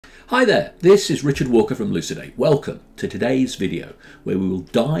Hi there, this is Richard Walker from Lucidate. Welcome to today's video where we will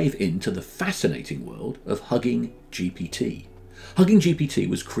dive into the fascinating world of HuggingGPT. HuggingGPT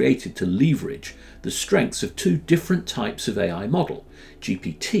was created to leverage the strengths of two different types of AI model,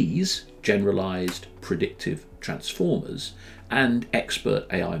 GPTs, generalized predictive transformers, and expert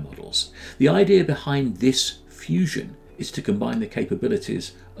AI models. The idea behind this fusion is to combine the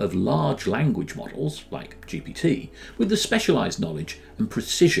capabilities of large language models like GPT with the specialized knowledge and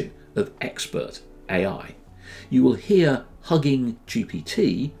precision of expert AI. You will hear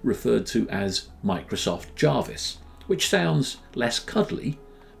HuggingGPT referred to as Microsoft Jarvis, which sounds less cuddly,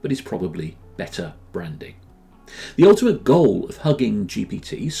 but is probably better branding. The ultimate goal of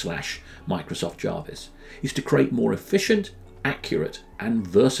HuggingGPT/Microsoft Jarvis is to create more efficient, accurate, and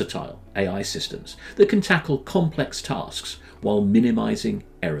versatile AI systems that can tackle complex tasks while minimizing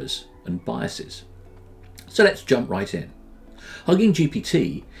errors and biases. So let's jump right in.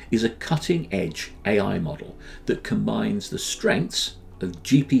 HuggingGPT is a cutting-edge AI model that combines the strengths of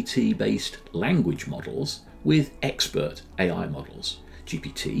GPT-based language models with expert AI models.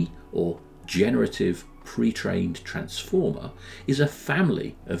 GPT, or Generative Pre-trained Transformer, is a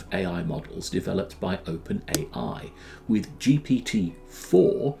family of AI models developed by OpenAI, with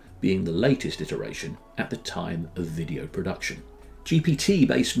GPT-4 being the latest iteration at the time of video production.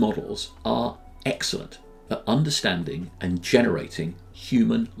 GPT-based models are excellent at understanding and generating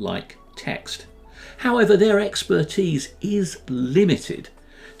human-like text. However, their expertise is limited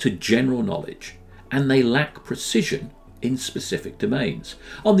to general knowledge, and they lack precision in specific domains.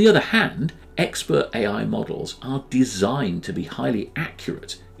 On the other hand, expert AI models are designed to be highly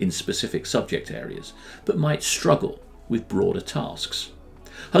accurate in specific subject areas, but might struggle with broader tasks.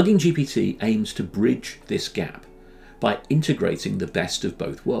 HuggingGPT aims to bridge this gap by integrating the best of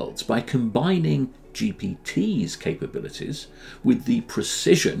both worlds, by combining GPT's capabilities with the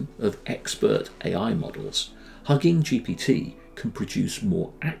precision of expert AI models. HuggingGPT can produce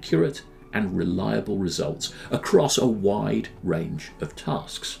more accurate and reliable results across a wide range of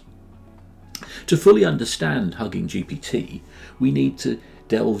tasks. To fully understand HuggingGPT, we need to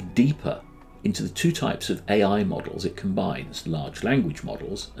delve deeper into the two types of AI models it combines: large language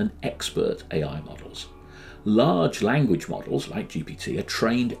models and expert AI models. Large language models, like GPT, are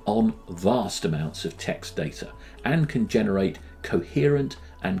trained on vast amounts of text data and can generate coherent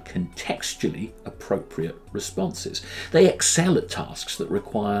and contextually appropriate responses. They excel at tasks that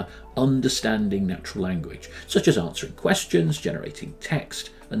require understanding natural language, such as answering questions, generating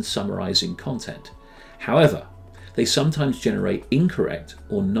text, and summarizing content. However, they sometimes generate incorrect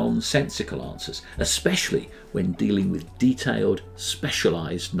or nonsensical answers, especially when dealing with detailed,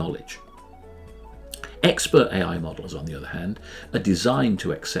 specialized knowledge. Expert AI models, on the other hand, are designed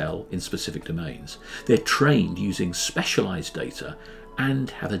to excel in specific domains. They're trained using specialized data and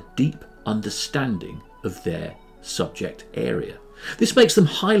have a deep understanding of their subject area. This makes them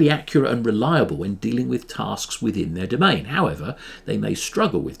highly accurate and reliable when dealing with tasks within their domain. However, they may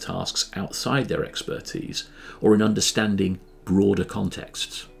struggle with tasks outside their expertise or in understanding broader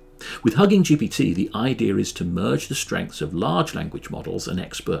contexts. With HuggingGPT, the idea is to merge the strengths of large language models and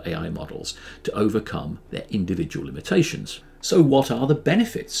expert AI models to overcome their individual limitations. So what are the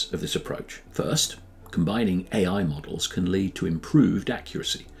benefits of this approach? First, combining AI models can lead to improved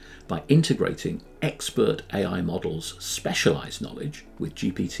accuracy. By integrating expert AI models' specialized knowledge with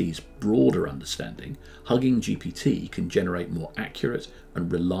GPT's broader understanding, HuggingGPT can generate more accurate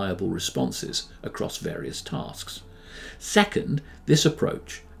and reliable responses across various tasks. Second, this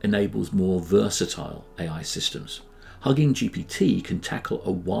approach enables more versatile AI systems. HuggingGPT can tackle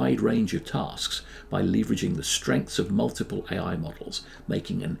a wide range of tasks by leveraging the strengths of multiple AI models,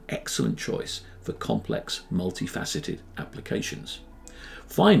 making an excellent choice for complex, multifaceted applications.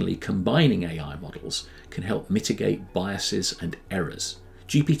 Finally, combining AI models can help mitigate biases and errors.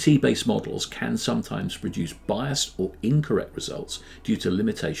 GPT-based models can sometimes produce biased or incorrect results due to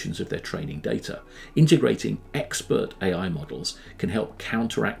limitations of their training data. Integrating expert AI models can help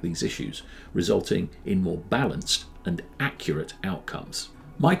counteract these issues, resulting in more balanced and accurate outcomes.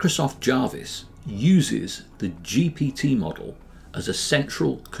 Microsoft Jarvis uses the GPT model as a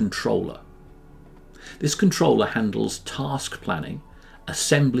central controller. This controller handles task planning,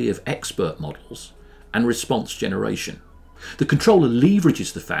 assembly of expert models, and response generation. The controller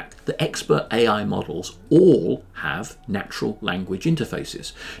leverages the fact that expert AI models all have natural language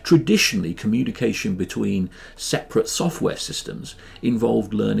interfaces. Traditionally, communication between separate software systems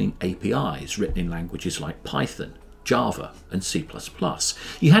involved learning APIs written in languages like Python, Java, and C++.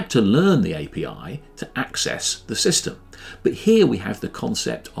 You had to learn the API to access the system. But here we have the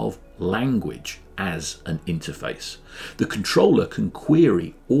concept of language as an interface. The controller can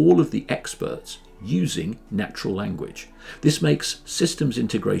query all of the experts using natural language. This makes systems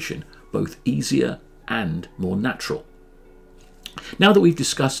integration both easier and more natural. Now that we've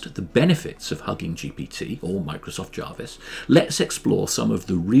discussed the benefits of HuggingGPT or Microsoft Jarvis, let's explore some of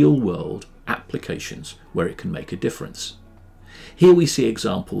the real-world applications where it can make a difference. Here we see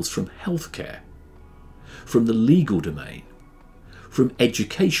examples from healthcare, from the legal domain, from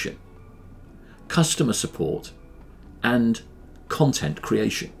education, customer support, and content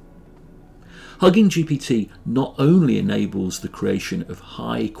creation. HuggingGPT not only enables the creation of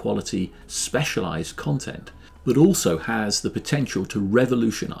high-quality, specialized content, but also has the potential to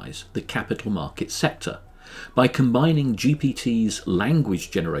revolutionize the capital market sector. By combining GPT's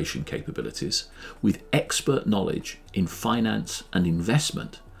language generation capabilities with expert knowledge in finance and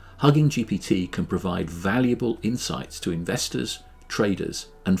investment, HuggingGPT can provide valuable insights to investors, traders,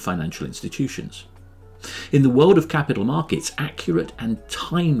 and financial institutions. In the world of capital markets, accurate and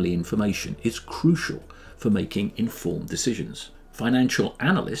timely information is crucial for making informed decisions. Financial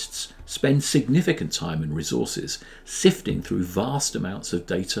analysts spend significant time and resources sifting through vast amounts of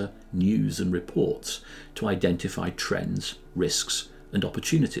data, news, and reports to identify trends, risks, and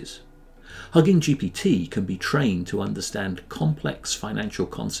opportunities. HuggingGPT can be trained to understand complex financial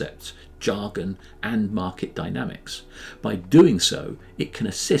concepts, jargon, and market dynamics. By doing so, it can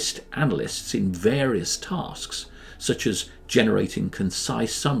assist analysts in various tasks, such as generating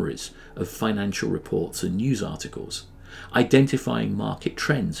concise summaries of financial reports and news articles, identifying market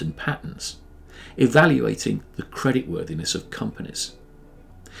trends and patterns, evaluating the creditworthiness of companies.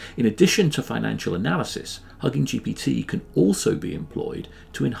 In addition to financial analysis, HuggingGPT can also be employed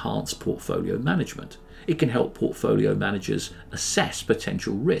to enhance portfolio management. It can help portfolio managers assess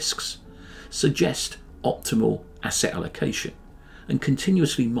potential risks, suggest optimal asset allocation, and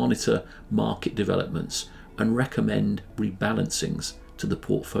continuously monitor market developments and recommend rebalancings to the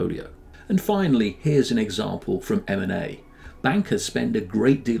portfolio. And finally, here's an example from M&A. Bankers spend a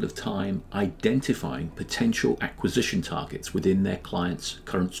great deal of time identifying potential acquisition targets within their clients'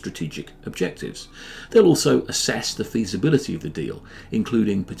 current strategic objectives. They'll also assess the feasibility of the deal,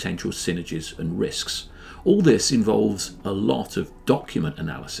 including potential synergies and risks. All this involves a lot of document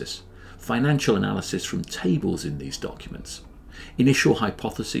analysis, financial analysis from tables in these documents. Initial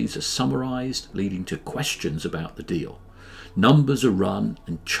hypotheses are summarized, leading to questions about the deal. Numbers are run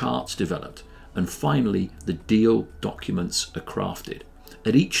and charts developed, and finally the deal documents are crafted.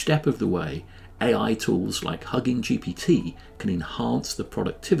 At each step of the way, AI tools like HuggingGPT can enhance the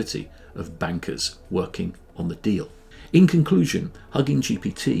productivity of bankers working on the deal. In conclusion,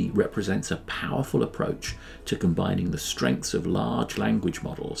 HuggingGPT represents a powerful approach to combining the strengths of large language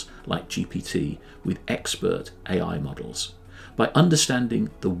models like GPT with expert AI models. By understanding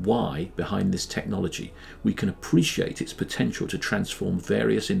the why behind this technology, we can appreciate its potential to transform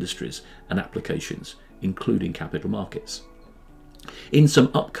various industries and applications, including capital markets. In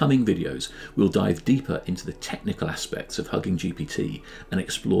some upcoming videos, we'll dive deeper into the technical aspects of HuggingGPT and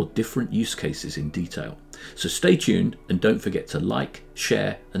explore different use cases in detail. So stay tuned and don't forget to like,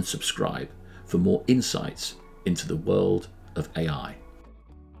 share, and subscribe for more insights into the world of AI.